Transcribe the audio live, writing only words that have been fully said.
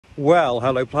Well,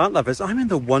 hello plant lovers. I'm in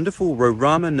the wonderful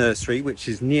Roraima Nursery, which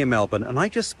is near Melbourne, and I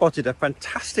just spotted a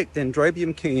fantastic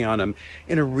Dendrobium kingianum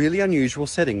in a really unusual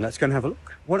setting. Let's go and have a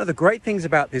look. One of the great things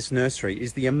about this nursery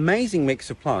is the amazing mix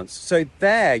of plants. So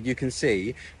there you can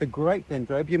see the great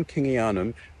Dendrobium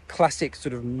kingianum, classic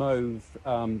sort of mauve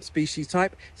species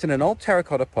type. It's in an old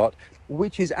terracotta pot,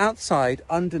 which is outside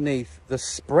underneath the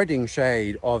spreading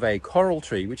shade of a coral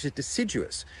tree, which is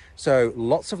deciduous. So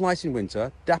lots of light in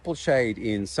winter, dappled shade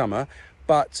in summer,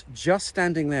 but just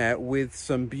standing there with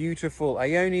some beautiful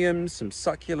aeoniums, some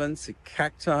succulents,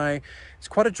 cacti. It's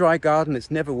quite a dry garden, it's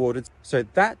never watered. So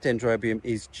that dendrobium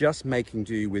is just making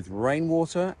do with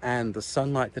rainwater and the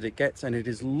sunlight that it gets, and it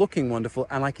is looking wonderful.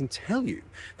 And I can tell you,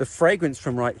 the fragrance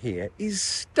from right here is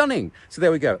stunning. So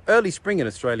there we go, early spring in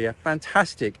Australia,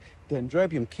 fantastic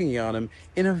Dendrobium kingianum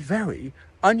in a very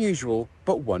unusual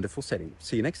but wonderful setting.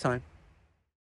 See you next time.